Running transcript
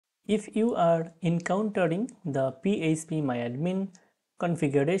If you are encountering the phpMyAdmin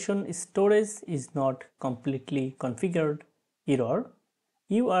configuration storage is not completely configured error,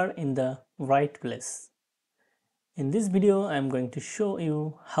 you are in the right place. In this video, I am going to show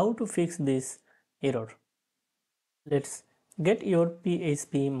you how to fix this error. Let's get your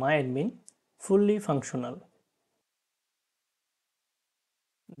phpMyAdmin fully functional.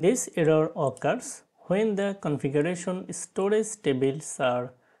 This error occurs when the configuration storage tables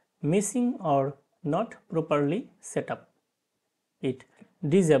are missing or not properly set up. It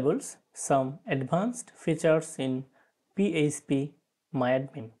disables some advanced features in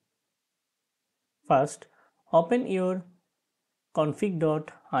phpMyAdmin. First, open your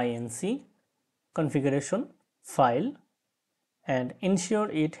config.inc configuration file and ensure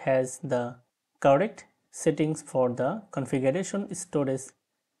it has the correct settings for the configuration storage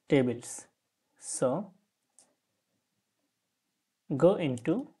tables. So, go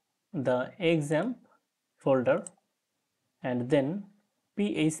into the XAMPP folder and then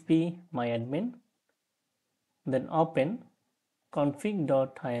phpMyAdmin, then open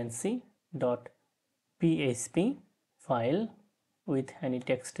config.inc.php file with any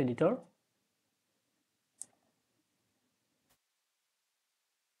text editor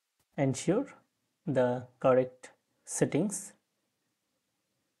ensure the correct settings.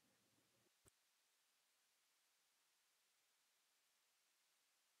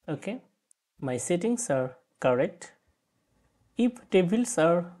 Okay, my settings are correct. If tables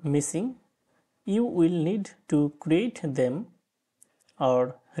are missing, you will need to create them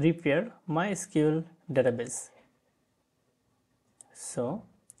or repair MySQL database. So,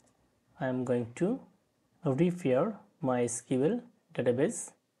 I am going to repair MySQL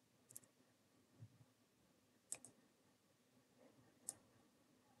database.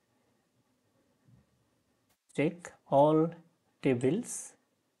 Check all tables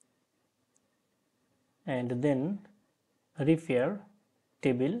and then repair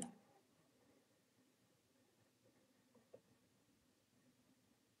table.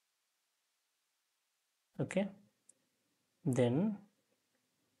 Okay, then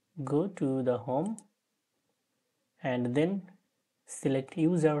go to the home and then select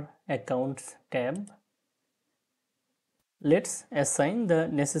user accounts tab. Let's assign the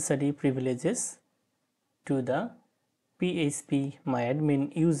necessary privileges to the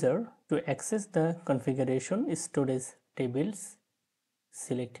phpMyAdmin user to access the configuration storage tables.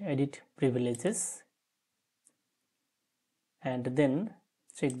 Select edit privileges and then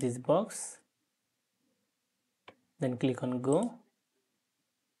check this box, then click on go.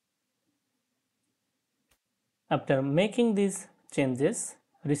 After making these changes,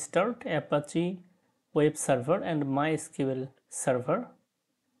 restart Apache web server and MySQL server.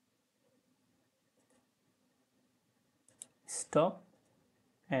 Stop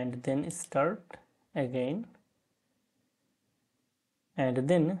and then start again and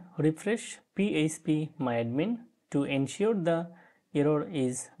then refresh phpMyAdmin to ensure the error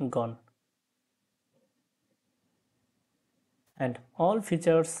is gone and all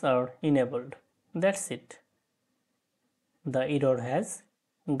features are enabled. That's it. The error has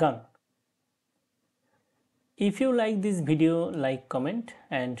gone. If you like this video, like, comment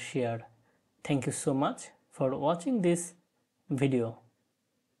and share. Thank you so much for watching this video.